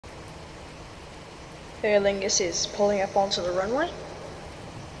Aer Lingus is pulling up onto the runway.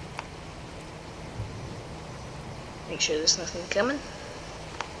 Make sure there's nothing coming.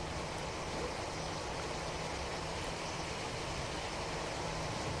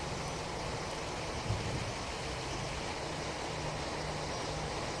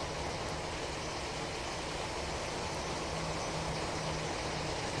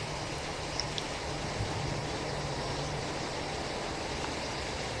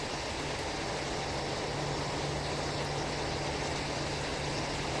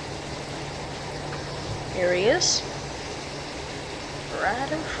 Here he is,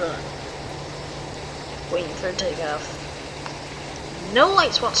 right in front, waiting for a takeoff. No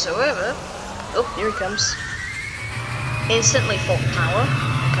lights whatsoever. Oh, here he comes. Instantly full power.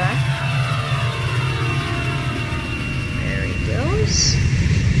 Okay. There he goes.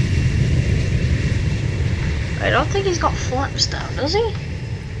 I don't think he's got flaps down, does he?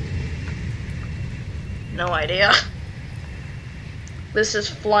 No idea. This is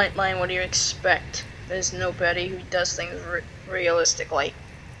Flightline, what do you expect? There's nobody who does things realistically.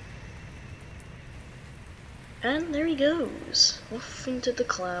 And there he goes, off into the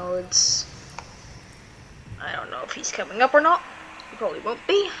clouds. I don't know if he's coming up or not. He probably won't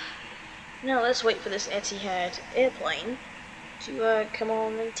be. Now let's wait for this Etihad airplane to come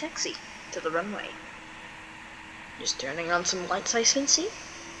on and taxi to the runway. Just turning on some lights I can see.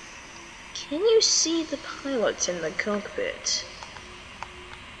 Can you see the pilot in the cockpit?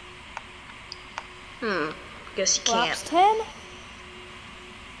 Guess you can't. Flaps 10.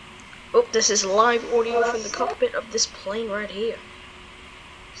 Oh, this is live audio from the cockpit of this plane right here.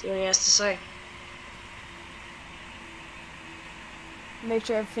 See what he has to say. Make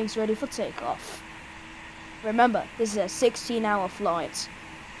sure everything's ready for takeoff. Remember, this is a 16-hour flight.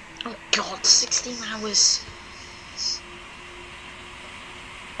 Oh god, 16 hours.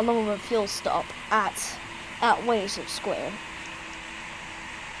 Along with a fuel stop at Wales Square.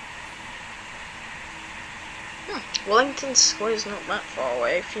 Wellington Square is not that far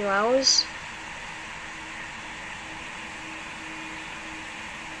away, a few hours.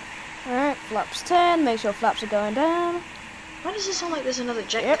 Alright, flaps 10, make sure flaps are going down. Why does it sound like there's another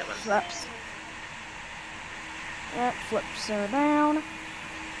jet Yep, coming? flaps. Yep, flaps are down.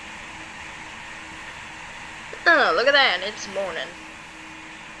 Oh, look at that, it's morning.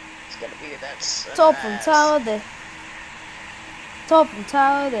 It's gonna be that sunrise. Tophon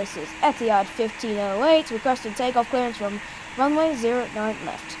Tower, this is Etihad 1508, requesting takeoff clearance from runway 09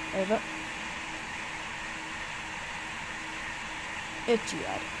 left. Over.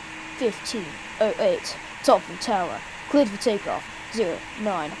 Etihad 1508, Tophon Tower, cleared for takeoff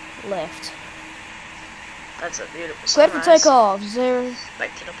 09 left. That's a beautiful Cleared sunrise. for takeoff,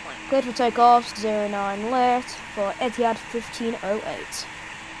 Back to the plane. cleared for takeoff 09 left for Etihad 1508.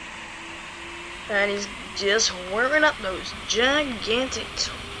 And he's just warming up those gigantic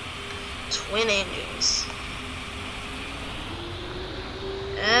twin engines.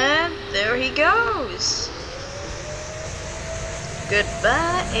 And there he goes.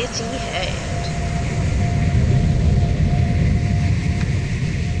 Goodbye, Etihad.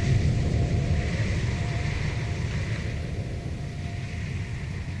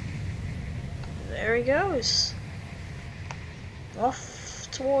 There he goes. Off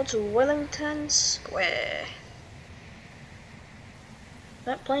towards Wellington Square.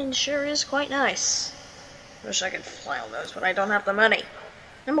 That plane sure is quite nice. Wish I could fly on those, but I don't have the money.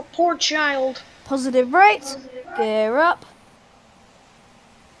 I'm a poor child. Positive right, gear up.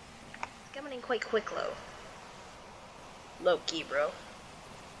 It's coming in quite quick, low key, bro.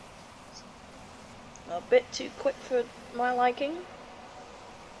 A bit too quick for my liking.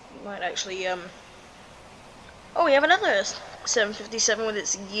 You might actually, Oh, we have another 757 with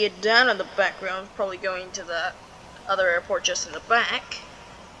its geared down in the background, probably going to the other airport just in the back.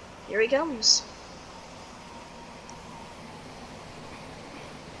 Here he comes.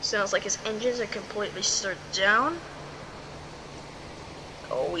 Sounds like his engines are completely shut down.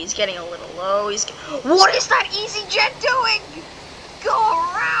 Oh, he's getting a little low. What is that EasyJet doing? Go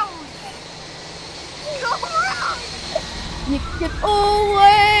around! Go around! You can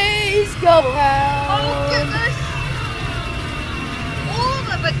always go out. Oh goodness! All of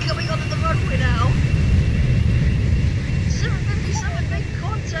them are coming onto the runway now. 757 made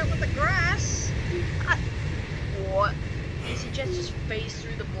contact with the grass. What? EasyJet just phased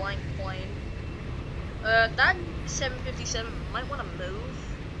through the blank plane. That 757 might want to move.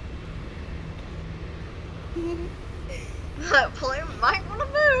 That plane might want to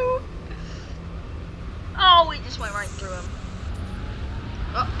move. Oh, we just went right through him.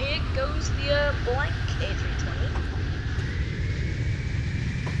 Oh, here goes the blank A320.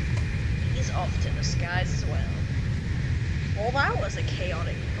 He's off to the skies as well. Well, that was a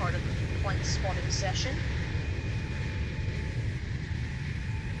chaotic part of the plane spotting session.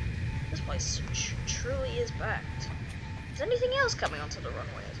 This place truly is packed. Is anything else coming onto the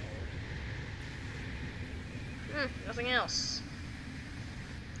runway at all? Nothing else.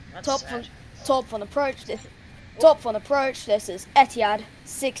 That's sad. Tophon approach. Tophon approach. This is Etihad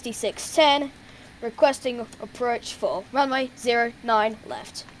 6610, requesting approach for runway 09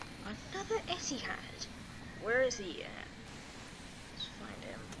 left. Another Etihad. Where is he at? Let's find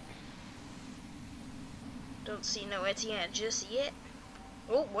him. Don't see no Etihad just yet.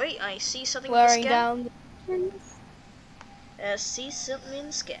 Oh wait, I see something Wearing in the down. I see something in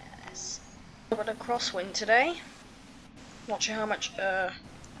the skies. Got a crosswind today. Not sure how much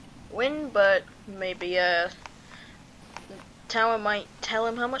wind, but maybe tower might tell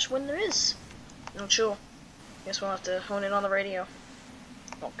him how much wind there is. Not sure. Guess we'll have to hone in on the radio.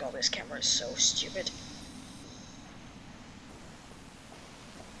 Oh god, this camera is so stupid.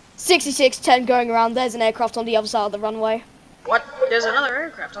 6610 going around. There's an aircraft on the other side of the runway. What? There's another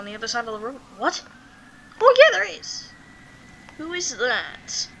aircraft on the other side of the road. What? Oh yeah, there is. Who is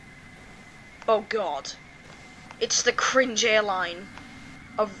that? Oh god. It's the cringe airline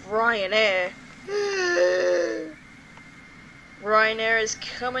of Ryanair. Ryanair is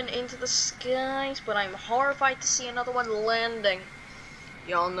coming into the skies, but I'm horrified to see another one landing.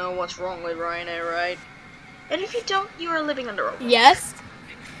 Y'all know what's wrong with Ryanair, right? And if you don't, you are living under a rock. Yes.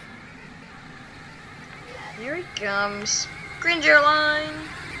 Here he comes. Cringe airline.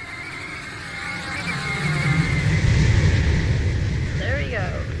 There he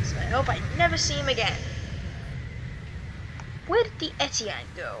goes. I hope I never see him again. Where did the Etihad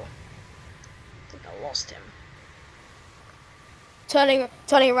go? I think I lost him. Turning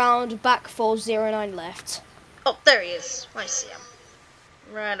around back for 09 left. Oh, there he is. I see him.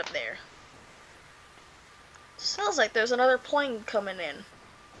 Right up there. Sounds like there's another plane coming in.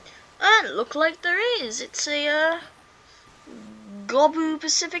 And look like there is. It's a Gobu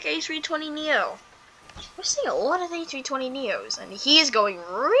Pacific A320neo. We're seeing a lot of A320neos, and he is going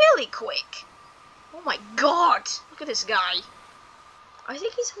really quick. Oh my god! Look at this guy. I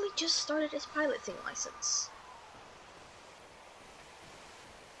think he's only just started his piloting license.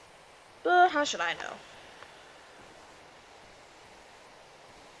 But how should I know?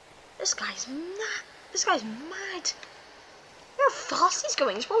 This guy's mad. This guy's mad. Look how fast he's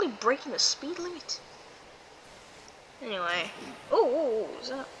going. He's probably breaking the speed limit. Anyway. Oh, is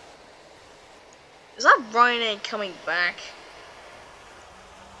that Ryanair coming back?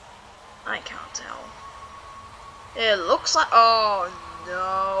 I can't tell. It looks like. Oh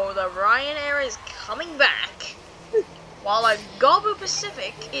no, the Ryanair is coming back. While a Gobu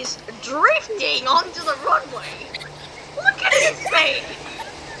Pacific is drifting onto the runway. Look at his face!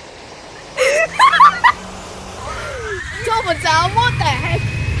 Tophon Tower, what the heck?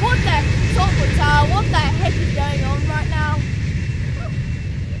 Tophon Tower, what the heck is going on right now?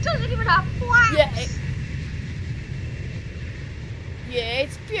 He doesn't even have flaps! Yeah,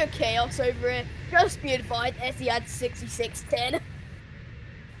 it's pure chaos over here. Just beautified Etihad 6610.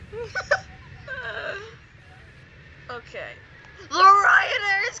 Okay. The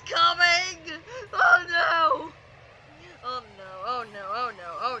Ryanair is coming! Oh no! Oh no, oh no, oh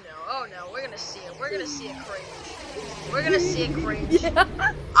no, oh no, oh no. We're gonna see it. We're gonna see a cringe. We're gonna see a cringe. Yeah.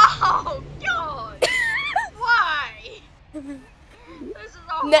 Oh god! Why? This is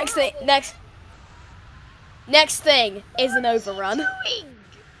a Next thing is an overrun. Look, he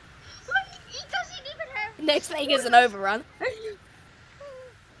doesn't even have. Next thing is an overrun.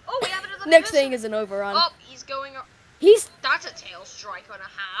 Oh, we have another. Next thing is an overrun. Oh, he's going. That's a tail strike on a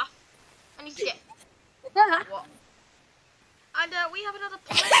half, and he's dead. What? And we have another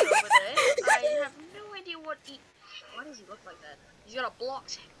plane over there. I have no idea what does he look like that? He's got a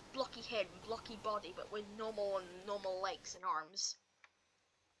blocky head, blocky body, but with normal legs and arms.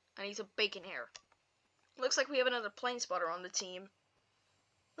 And he's a bacon hair. Looks like we have another plane spotter on the team.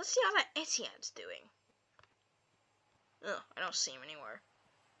 Let's see how that Etihad's doing. Ugh, I don't see him anywhere.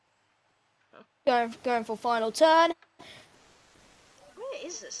 Huh? Going for final turn. Where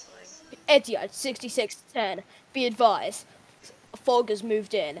is this thing? Etihad 6610. Be advised, fog has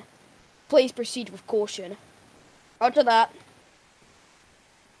moved in. Please proceed with caution. Roger that.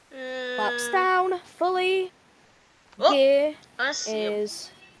 Laps down fully. Oh, Gear I see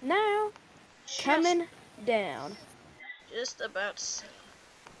is now coming down. Just about to see him.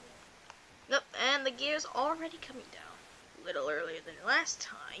 Nope, and the gear's already coming down. A little earlier than last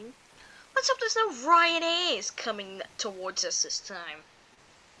time. Let's hope there's no Ryanair's coming towards us this time.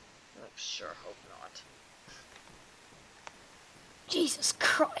 I sure hope not. Jesus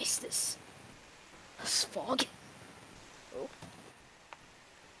Christ, this It's fog. Oh.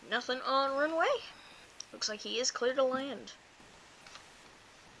 Nothing on runway. Looks like he is clear to land.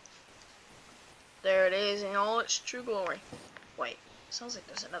 There it is in all its true glory. Wait, sounds like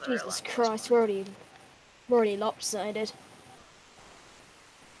there's another airline. Jesus Christ, we're already lopsided.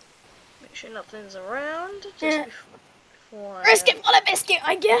 Make sure nothing's around just before Risk it for the biscuit,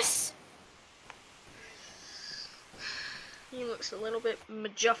 I guess. He looks a little bit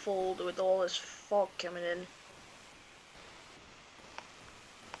majuffled with all this fog coming in.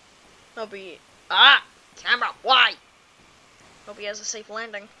 Hope he... Ah! Camera, why? Hope he has a safe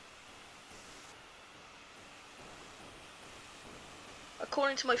landing.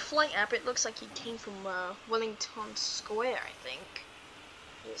 According to my flight app, it looks like he came from Wellington Square, I think.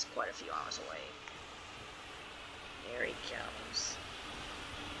 He is quite a few hours away. Here he comes.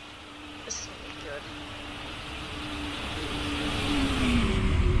 This is gonna be good.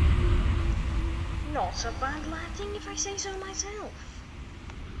 Not a bad landing, if I say so myself.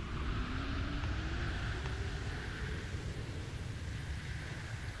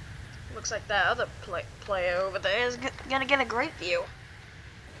 Looks like that other player over there is gonna get a great view.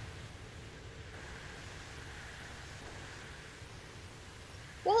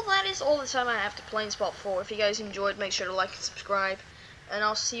 Well, that is all the time I have to Plane Spot for. If you guys enjoyed, make sure to like and subscribe. And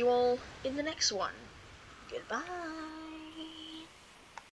I'll see you all in the next one. Goodbye.